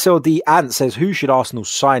Ant says, who should Arsenal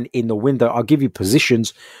sign in the window? I'll give you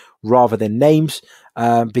positions rather than names,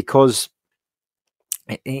 because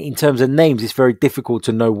in terms of names, it's very difficult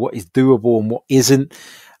to know what is doable and what isn't.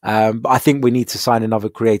 But I think we need to sign another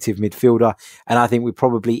creative midfielder. And I think we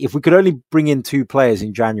probably, if we could only bring in 2 players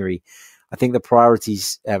in January, I think the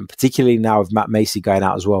priorities, particularly now with Matt Macy going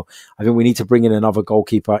out as well, I think we need to bring in another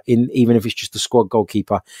goalkeeper, even if it's just a squad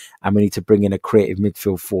goalkeeper, and we need to bring in a creative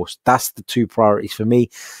midfield force. That's the 2 priorities for me.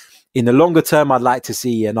 In the longer term, I'd like to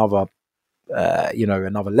see another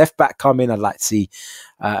left back come in. I'd like to see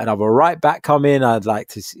another right back come in. I'd like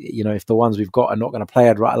to see, if the ones we've got are not going to play,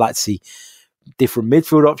 I'd like to see different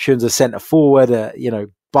midfield options, a centre forward,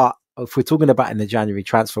 but if we're talking about in the January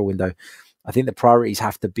transfer window, I think the priorities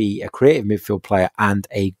have to be a creative midfield player and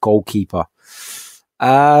a goalkeeper.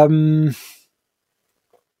 Let's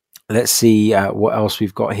see what else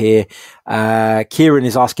we've got here. Kieran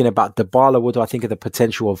is asking about Dybala. What do I think of the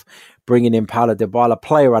potential of bringing in Paulo Dybala?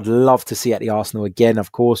 Player I'd love to see at the Arsenal again,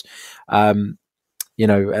 of course. And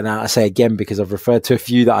I say again because I've referred to a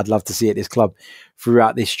few that I'd love to see at this club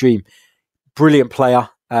throughout this stream. Brilliant player.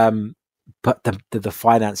 But the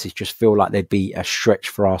finances just feel like they'd be a stretch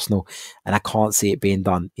for Arsenal, and I can't see it being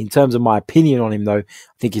done. In terms of my opinion on him, though, I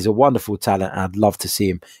think he's a wonderful talent, and I'd love to see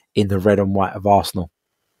him in the red and white of Arsenal.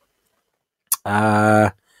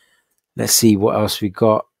 Let's see what else we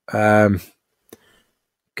got. Going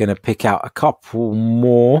to pick out a couple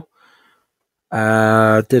more.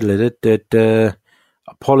 Apologies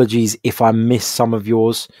if I missed some of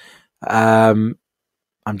yours.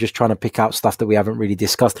 I'm just trying to pick out stuff that we haven't really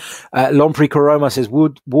discussed. Lompri Koroma says,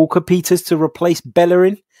 would Walker-Peters to replace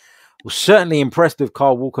Bellerin? Was certainly impressed with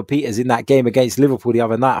Kyle Walker-Peters in that game against Liverpool the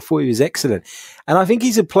other night. I thought he was excellent. And I think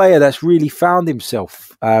he's a player that's really found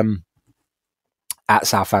himself at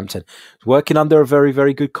Southampton. He's working under a very,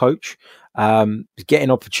 very good coach. He's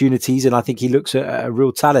getting opportunities, and I think he looks at a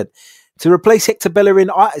real talent. To replace Hector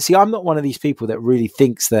Bellerin, I'm not one of these people that really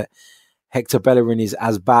thinks that Hector Bellerin is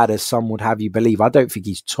as bad as some would have you believe. I don't think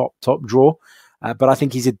he's top draw, but I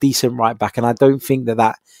think he's a decent right back, and I don't think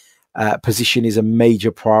that position is a major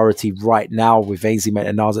priority right now with Ainsley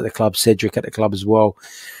Maitland-Niles at the club, Cedric at the club as well.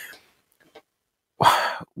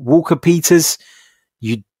 Walker-Peters,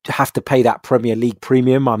 you have to pay that Premier League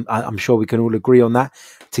premium. I'm sure we can all agree on that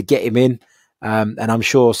to get him in, and I'm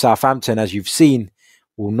sure Southampton, as you've seen,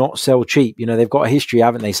 will not sell cheap. They've got a history,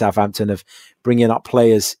 haven't they, Southampton, of bringing up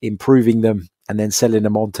players, improving them, and then selling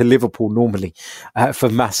them on to Liverpool normally for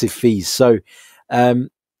massive fees. So,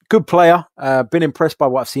 good player. Been impressed by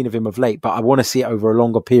what I've seen of him of late, but I want to see it over a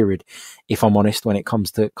longer period, if I'm honest, when it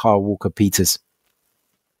comes to Kyle Walker-Peters.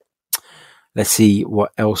 Let's see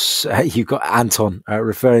what else. You've got Anton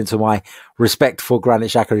referring to my respect for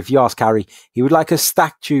Granit Xhaka. If you ask Harry, he would like a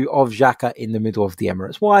statue of Xhaka in the middle of the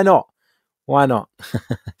Emirates. Why not? Why not?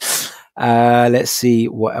 Let's see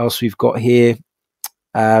what else we've got here.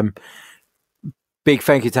 Big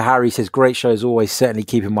thank you to Harry. He says, great show as always, certainly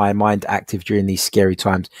keeping my mind active during these scary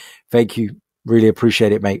times. Thank you. Really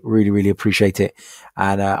appreciate it, mate. Really, really appreciate it.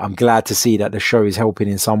 And I'm glad to see that the show is helping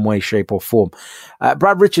in some way, shape or form.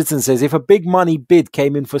 Brad Richardson says, if a big money bid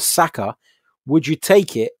came in for Saka, would you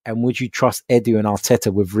take it? And would you trust Edu and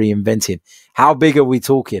Arteta with reinventing? How big are we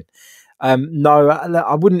talking? No,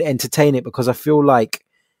 I wouldn't entertain it, because I feel like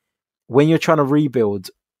when you're trying to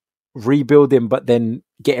rebuilding, but then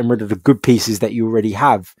getting rid of the good pieces that you already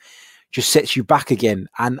have just sets you back again.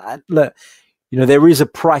 And look, there is a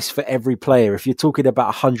price for every player. If you're talking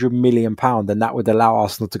about £100 million, then that would allow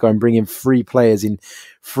Arsenal to go and bring in 3 players in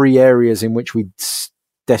 3 areas in which we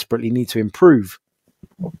desperately need to improve.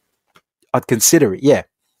 I'd consider it, yeah.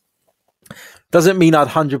 Doesn't mean I'd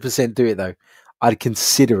 100% do it, though. I'd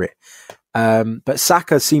consider it. But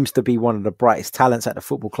Saka seems to be one of the brightest talents at the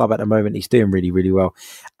football club at the moment. He's doing really, really well.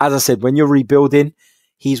 As I said, when you're rebuilding,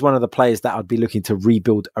 he's one of the players that I'd be looking to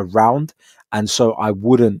rebuild around. And so I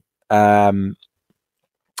wouldn't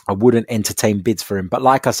entertain bids for him. But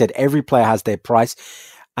like I said, every player has their price.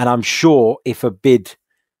 And I'm sure if a bid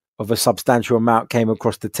of a substantial amount came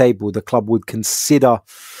across the table, the club would consider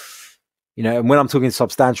And when I'm talking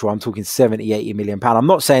substantial, I'm talking 70, 80 million pounds. I'm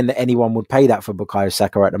not saying that anyone would pay that for Bukayo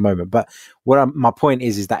Saka at the moment, but my point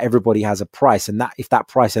is that everybody has a price, and that if that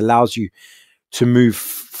price allows you to move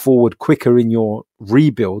forward quicker in your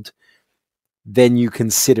rebuild, then you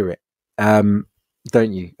consider it,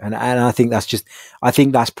 don't you? And I think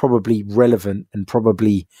that's probably relevant and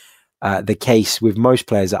probably the case with most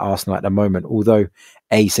players at Arsenal at the moment, although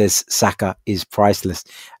A says Saka is priceless.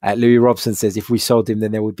 Louis Robson says if we sold him,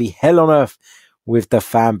 then there would be hell on earth with the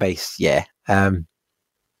fan base. Yeah, I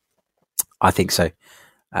think so.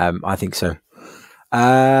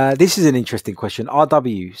 This is an interesting question.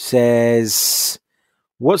 RW says,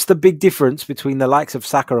 what's the big difference between the likes of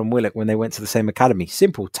Saka and Willock when they went to the same academy?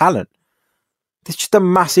 Simple, talent. There's just a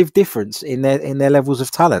massive difference in their levels of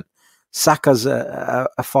talent. Saka's a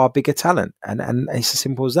far bigger talent, and it's as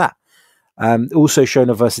simple as that. Also shown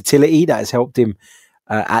a versatility that has helped him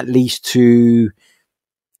at least to,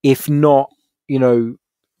 if not,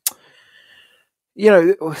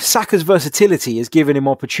 Saka's versatility has given him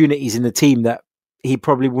opportunities in the team that he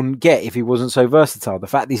probably wouldn't get if he wasn't so versatile. The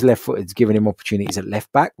fact he's left-footed has given him opportunities at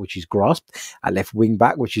left back, which he's grasped, at left wing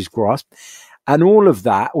back, which he's grasped. And all of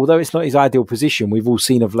that, although it's not his ideal position, we've all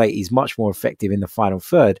seen of late he's much more effective in the final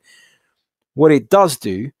third. What it does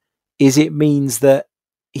do is it means that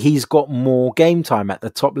he's got more game time at the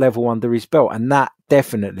top level under his belt. And that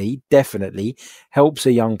definitely helps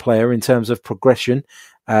a young player in terms of progression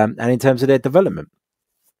and in terms of their development.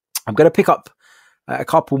 I'm going to pick up a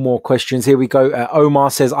couple more questions. Here we go.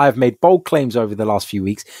 Omar says, I've made bold claims over the last few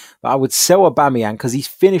weeks that I would sell Aubameyang because he's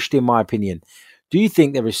finished, in my opinion. Do you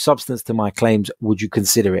think there is substance to my claims? Would you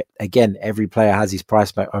consider it? Again, every player has his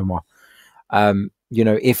price back, Omar.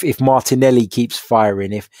 If Martinelli keeps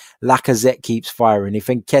firing, if Lacazette keeps firing, if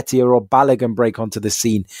Nketiah or Balogun break onto the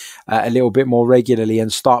scene a little bit more regularly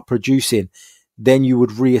and start producing, then you would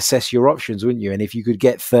reassess your options, wouldn't you? And if you could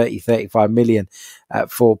get 30, 35 million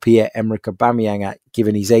for Pierre-Emerick Aubameyang,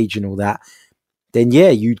 given his age and all that, then yeah,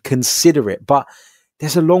 you'd consider it. But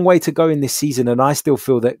there's a long way to go in this season, and I still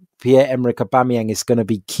feel that Pierre-Emerick Aubameyang is going to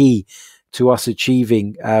be key to us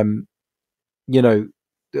achieving,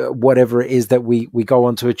 whatever it is that we go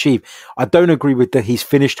on to achieve. I don't agree with the he's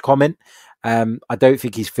finished comment. I don't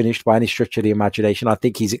think he's finished by any stretch of the imagination. I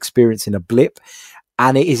think he's experiencing a blip,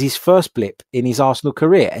 and it is his first blip in his Arsenal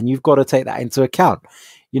career, and you've got to take that into account.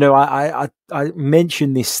 I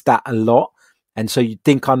mention this stat a lot, and so you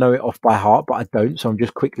think I know it off by heart, but I don't, so I'm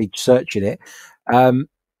just quickly searching it. But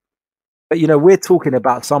we're talking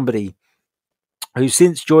about somebody who,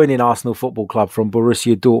 since joining Arsenal Football Club from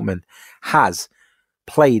Borussia Dortmund, has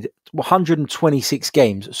played 126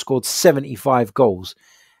 games, scored 75 goals,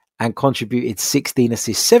 and contributed 16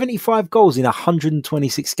 assists. 75 goals in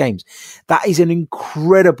 126 games. That is an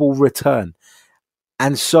incredible return.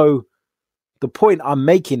 And so the point I'm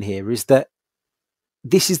making here is that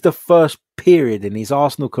this is the first period in his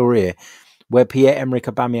Arsenal career where Pierre-Emerick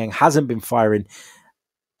Aubameyang hasn't been firing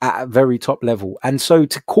at a very top level. And so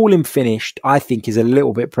to call him finished, I think, is a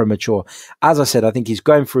little bit premature. As I said, I think he's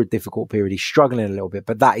going through a difficult period. He's struggling a little bit,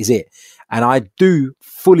 but that is it. And I do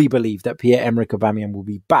fully believe that Pierre-Emerick Aubameyang will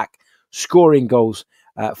be back scoring goals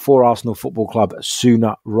for Arsenal Football Club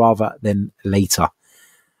sooner rather than later.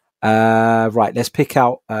 Right, let's pick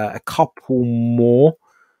out a couple more.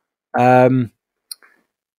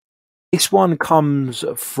 This one comes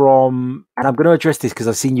from, and I'm going to address this because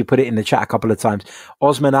I've seen you put it in the chat a couple of times.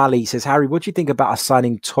 Osman Ali says, Harry, what do you think about us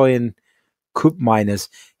signing Toyin Koopmeiners?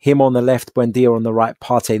 Him on the left, Buendia on the right,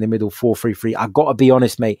 Partey in the middle, 4-3-3. I've got to be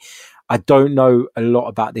honest, mate. I don't know a lot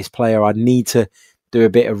about this player. I need to do a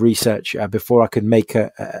bit of research before I can make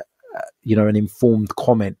an informed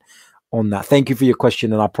comment on that. Thank you for your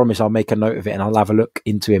question, and I promise I'll make a note of it and I'll have a look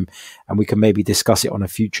into him and we can maybe discuss it on a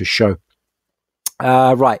future show.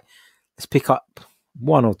 Right. Let's pick up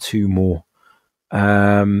one or two more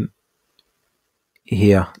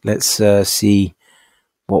here. Let's see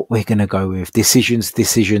what we're going to go with. Decisions.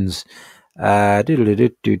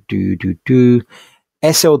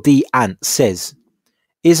 SLD Ant says,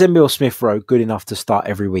 is Emile Smith-Rowe good enough to start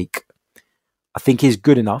every week? I think he's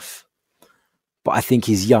good enough, but I think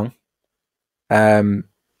he's young. I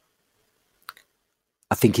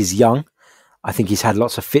think he's had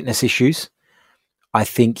lots of fitness issues. I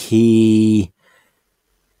think he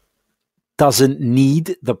doesn't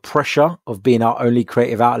need the pressure of being our only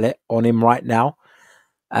creative outlet on him right now.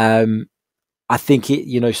 I think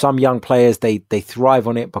some young players, they thrive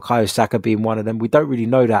on it, Bukayo Saka being one of them. We don't really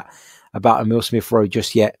know that about Emile Smith-Rowe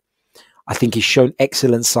just yet. I think he's shown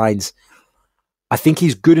excellent signs. I think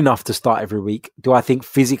he's good enough to start every week. Do I think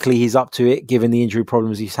physically he's up to it, given the injury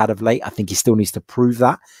problems he's had of late? I think he still needs to prove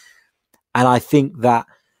that. And I think that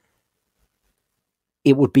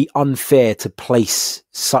it would be unfair to place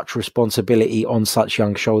such responsibility on such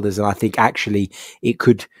young shoulders. And I think actually it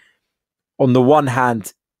could, on the one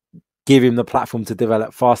hand, give him the platform to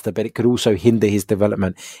develop faster, but it could also hinder his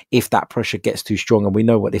development if that pressure gets too strong. And we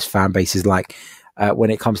know what this fan base is like when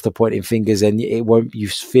it comes to pointing fingers, and you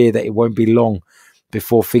fear that it won't be long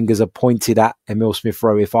before fingers are pointed at Emile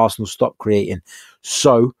Smith-Rowe if Arsenal stop creating.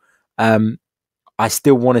 So I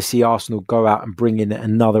still want to see Arsenal go out and bring in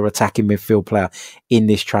another attacking midfield player in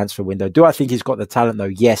this transfer window. Do I think he's got the talent though?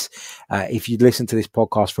 Yes. If you listen to this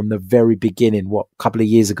podcast from the very beginning, a couple of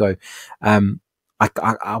years ago,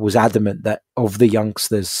 I was adamant that of the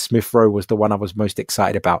youngsters, Smith-Rowe was the one I was most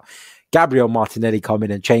excited about. Gabriel Martinelli come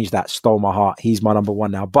in and changed that, stole my heart. He's my number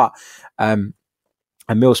one now. But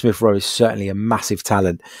Emile Smith-Rowe is certainly a massive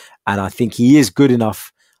talent, and I think he is good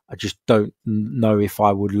enough. I just don't know if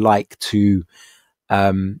I would like to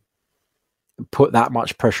put that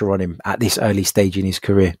much pressure on him at this early stage in his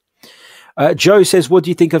career. Joe says, what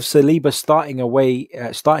do you think of Saliba starting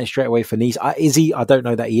straight away for Nice? Is he? I don't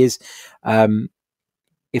know that he is.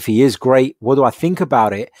 If he is, great. What do I think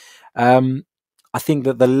about it? I think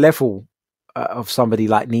that the level of somebody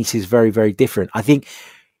like Nice is very, very different. I think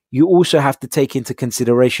you also have to take into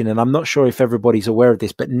consideration, and I'm not sure if everybody's aware of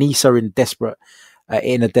this, but Nice are in a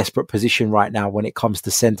desperate position right now when it comes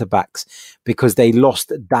to centre-backs, because they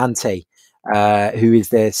lost Dante, who is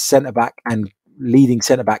their centre-back and leading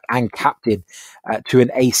centre-back and captain, to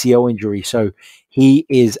an ACL injury. So he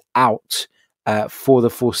is out for the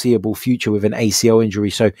foreseeable future with an ACL injury.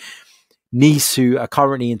 So Nice, who are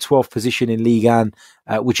currently in 12th position in Ligue 1,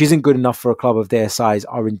 which isn't good enough for a club of their size,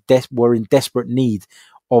 were in desperate need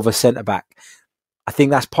of a centre-back. I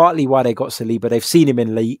think that's partly why they got Saliba. They've seen him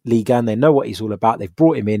in Ligue 1. They know what he's all about. They've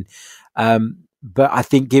brought him in. But I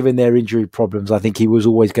think given their injury problems, I think he was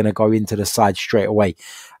always going to go into the side straight away.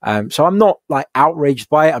 So I'm not like outraged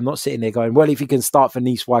by it. I'm not sitting there going, well, if he can start for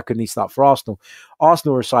Nice, why couldn't he start for Arsenal?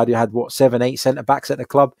 Arsenal are a side who had, 7, 8 centre-backs at the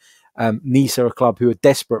club. Nice are a club who are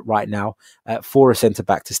desperate right now for a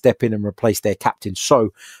centre-back to step in and replace their captain.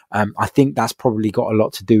 So I think that's probably got a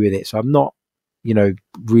lot to do with it. So I'm not,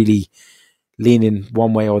 really leaning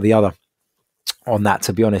one way or the other on that,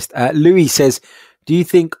 to be honest. Louis says, do you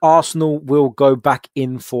think Arsenal will go back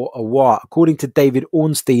in for Aouar? According to David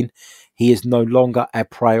Ornstein, he is no longer a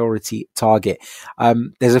priority target.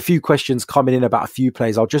 There's a few questions coming in about a few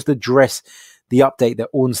players. I'll just address the update that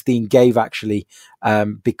Ornstein gave, actually,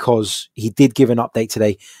 because he did give an update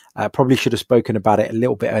today. Probably should have spoken about it a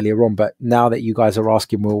little bit earlier on, but now that you guys are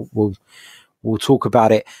asking, we'll talk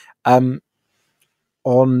about it.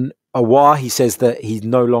 On Aouar, he says that he's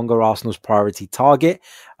no longer Arsenal's priority target.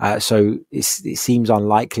 So it seems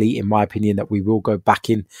unlikely, in my opinion, that we will go back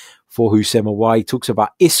in for Houssem Aouar. He talks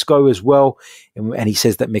about Isco as well. And he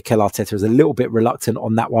says that Mikel Arteta is a little bit reluctant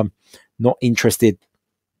on that one. Not interested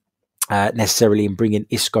necessarily in bringing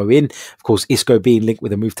Isco in. Of course, Isco being linked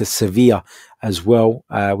with a move to Sevilla as well,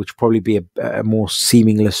 which would probably be a more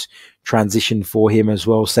seamless transition for him as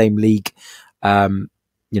well. Same league.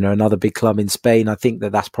 Another big club in Spain. I think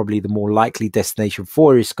that that's probably the more likely destination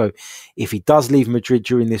for Isco if he does leave Madrid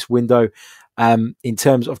during this window. In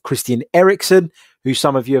terms of Christian Eriksen, who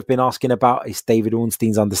some of you have been asking about, is David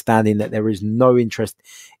Ornstein's understanding that there is no interest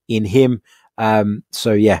in him. That's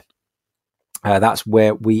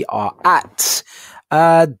where we are at.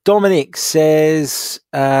 Dominic says,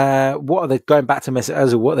 going back to Mesut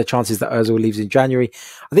Ozil, what are the chances that Ozil leaves in January?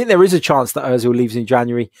 I think there is a chance that Ozil leaves in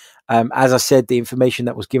January. As I said, the information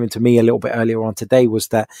that was given to me a little bit earlier on today was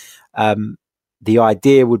that the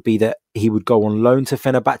idea would be that he would go on loan to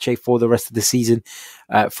Fenerbahce for the rest of the season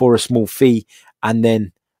for a small fee. And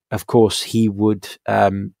then, of course, he would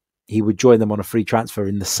join them on a free transfer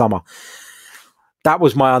in the summer. That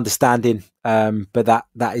was my understanding, but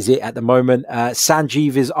that is it at the moment.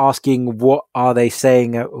 Sanjeev is asking, what are they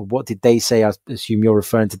saying? What did they say? I assume you're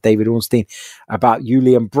referring to David Ornstein about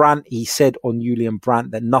Julian Brandt. He said on Julian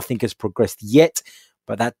Brandt that nothing has progressed yet,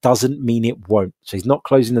 but that doesn't mean it won't. So he's not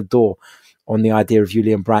closing the door on the idea of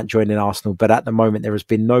Julian Brandt joining Arsenal, but at the moment there has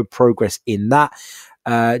been no progress in that.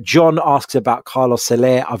 John asks about Carlos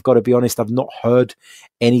Soler. I've got to be honest, I've not heard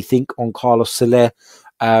anything on Carlos Soler.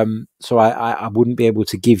 So I wouldn't be able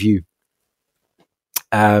to give you,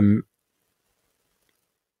 any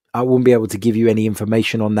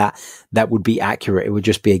information on that. That would be accurate. It would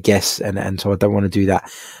just be a guess. And so I don't want to do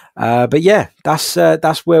that. But yeah, that's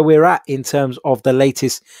where we're at in terms of the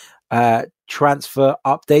latest, transfer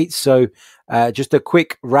updates. So just a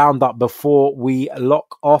quick roundup before we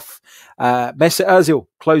lock off. Mesut Ozil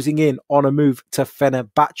closing in on a move to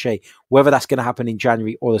Fenerbahce. Whether that's going to happen in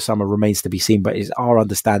January or the summer remains to be seen, but it's our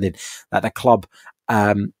understanding that the club,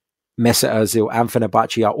 Mesut Ozil and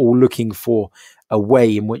Fenerbahce, are all looking for a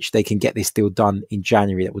way in which they can get this deal done in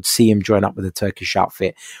January that would see him join up with the Turkish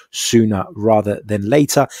outfit sooner rather than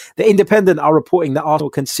later. The Independent are reporting that Arsenal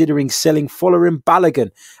are considering selling following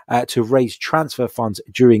Balogun to raise transfer funds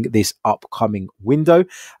during this upcoming window.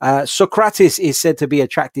 Sokratis is said to be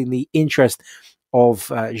attracting the interest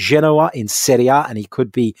of Genoa in Serie A, and he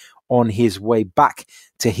could be on his way back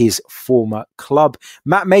to his former club.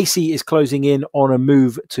 Matt Macy is closing in on a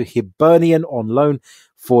move to Hibernian on loan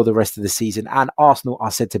for the rest of the season, and Arsenal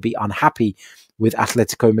are said to be unhappy with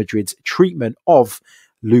Atletico Madrid's treatment of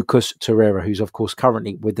Sokratis Torreira, who's of course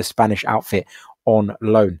currently with the Spanish outfit on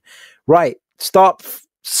loan. Right, start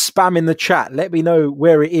spamming the chat. Let me know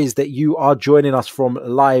where it is that you are joining us from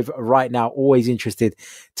live right now. Always interested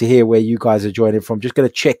to hear where you guys are joining from. Just going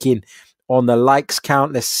to check in on the likes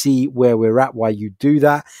count. Let's see where we're at while you do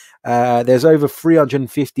that. There's over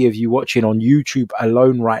 350 of you watching on YouTube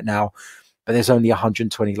alone right now, but there's only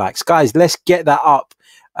 120 likes. Guys, let's get that up.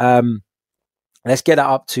 Let's get that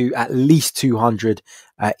up to at least 200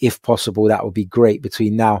 if possible. That would be great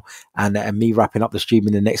between now and me wrapping up the stream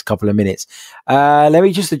in the next couple of minutes. Let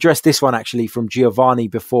me just address this one actually from Giovanni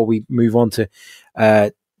before we move on to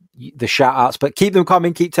the shout outs, but keep them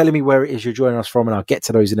coming. Keep telling me where it is you're joining us from, and I'll get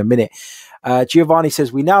to those in a minute. Giovanni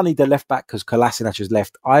says, we now need the left back because Kolasinac has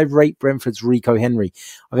left. I rate Brentford's Rico Henry.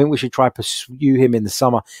 I think we should try pursue him in the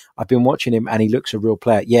summer. I've been watching him and he looks a real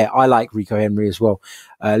player. Yeah, I like Rico Henry as well.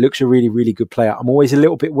 Looks a really, really good player. I'm always a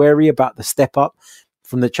little bit wary about the step up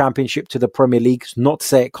from the Championship to the Premier League. It's not to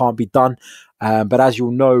say it can't be done, but as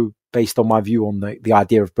you'll know, based on my view on the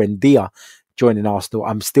idea of Buendia joining Arsenal,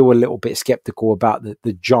 I'm still a little bit sceptical about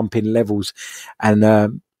the jump in levels. And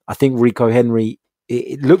I think Rico Henry,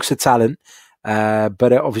 it looks a talent,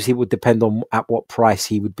 but it obviously would depend on at what price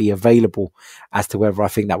he would be available as to whether I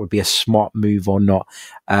think that would be a smart move or not,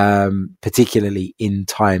 particularly in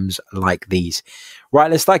times like these.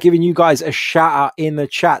 Right, let's start giving you guys a shout out in the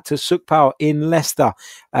chat to Sukpao in Leicester,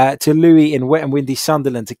 to Louis in Wet and Windy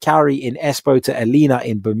Sunderland, to Carrie in Espoo, to Elena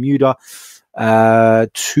in Bermuda,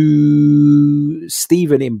 to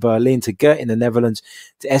Stephen in Berlin, to Gert in the Netherlands,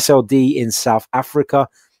 to SLD in South Africa,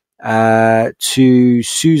 to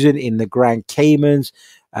Susan in the Grand Caymans,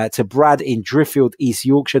 to Brad in Driffield, East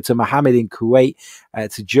Yorkshire, to Mohammed in Kuwait,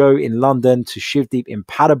 to Joe in London, to Shivdeep in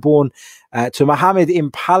Paderborn, to Mohammed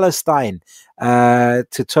in Palestine, to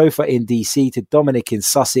Tofa in DC, to Dominic in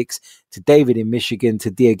Sussex, to David in Michigan,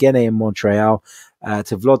 to Diogene in Montreal,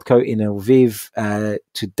 to Vlodko in Lviv,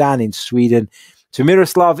 to Dan in Sweden, to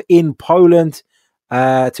Miroslav in Poland,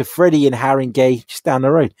 to Freddie in Haringey, just down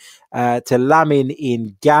the road, to Lamin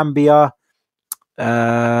in Gambia,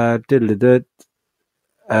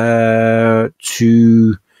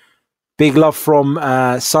 to big love from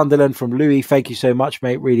Sunderland from Louis. Thank you so much,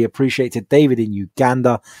 mate. Really appreciate it. David in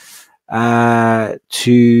Uganda,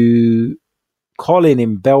 to Colin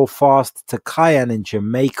in Belfast, to Kayan in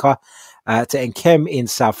Jamaica, to Nkem in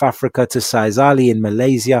South Africa, to Saizali in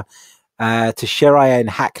Malaysia, to Sheraya in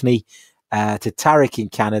Hackney, to Tariq in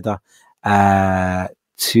Canada,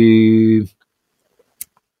 to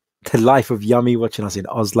The Life of Yummy watching us in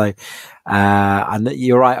Oslo. And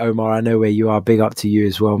you're right, Omar, I know where you are. Big up to you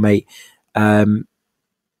as well, mate. And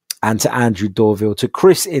to Andrew Dorville, to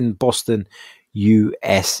Chris in Boston,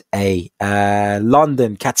 USA,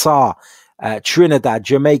 London, Qatar, Trinidad,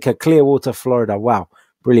 Jamaica, Clearwater, Florida. Wow,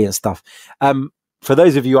 brilliant stuff. For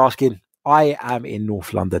those of you asking, I am in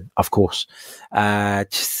North London, of course.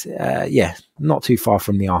 Yeah, not too far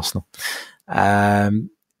from the Arsenal.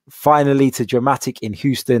 Finally, to Dramatic in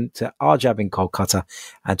Houston, to Arjab in Kolkata,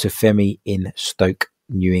 and to Femi in Stoke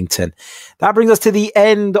Newington. That brings us to the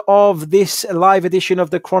end of this live edition of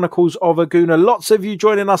the Chronicles of a Gooner. Lots of you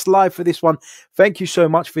joining us live for this one. Thank you so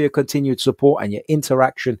much for your continued support and your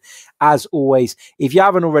interaction. As always, if you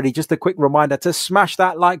haven't already, just a quick reminder to smash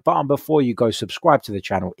that like button before you go. Subscribe to the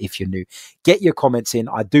channel if you're new. Get your comments in.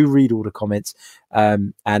 I do read all the comments.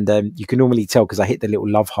 And you can normally tell because I hit the little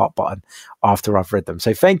love heart button after I've read them.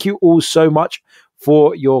 So thank you all so much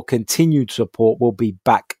for your continued support. We'll be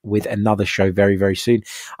back with another show very, very soon.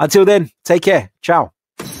 Until then, take care. Ciao.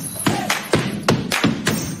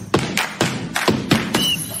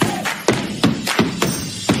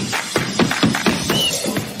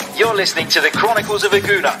 You're listening to the Chronicles of a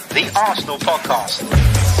Gooner, the Arsenal podcast.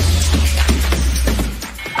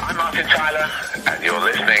 I'm Martin Tyler, and you're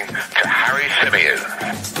listening to Harry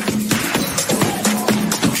Symeou.